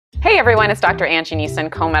Hey everyone, it's Dr. Angie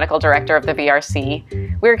Neeson, Co-Medical Director of the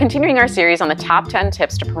VRC. We're continuing our series on the top 10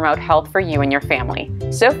 tips to promote health for you and your family.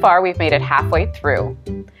 So far, we've made it halfway through.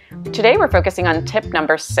 Today, we're focusing on tip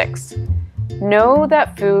number 6. Know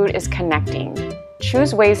that food is connecting.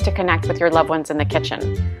 Choose ways to connect with your loved ones in the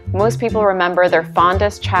kitchen. Most people remember their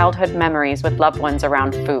fondest childhood memories with loved ones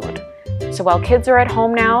around food. So while kids are at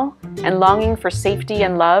home now and longing for safety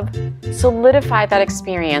and love, solidify that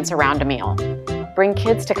experience around a meal. Bring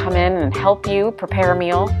kids to come in and help you prepare a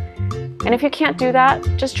meal. And if you can't do that,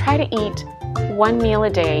 just try to eat one meal a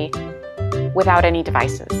day without any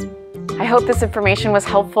devices. I hope this information was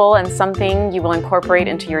helpful and something you will incorporate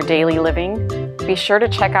into your daily living. Be sure to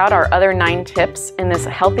check out our other 9 tips in this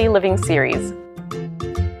Healthy Living series.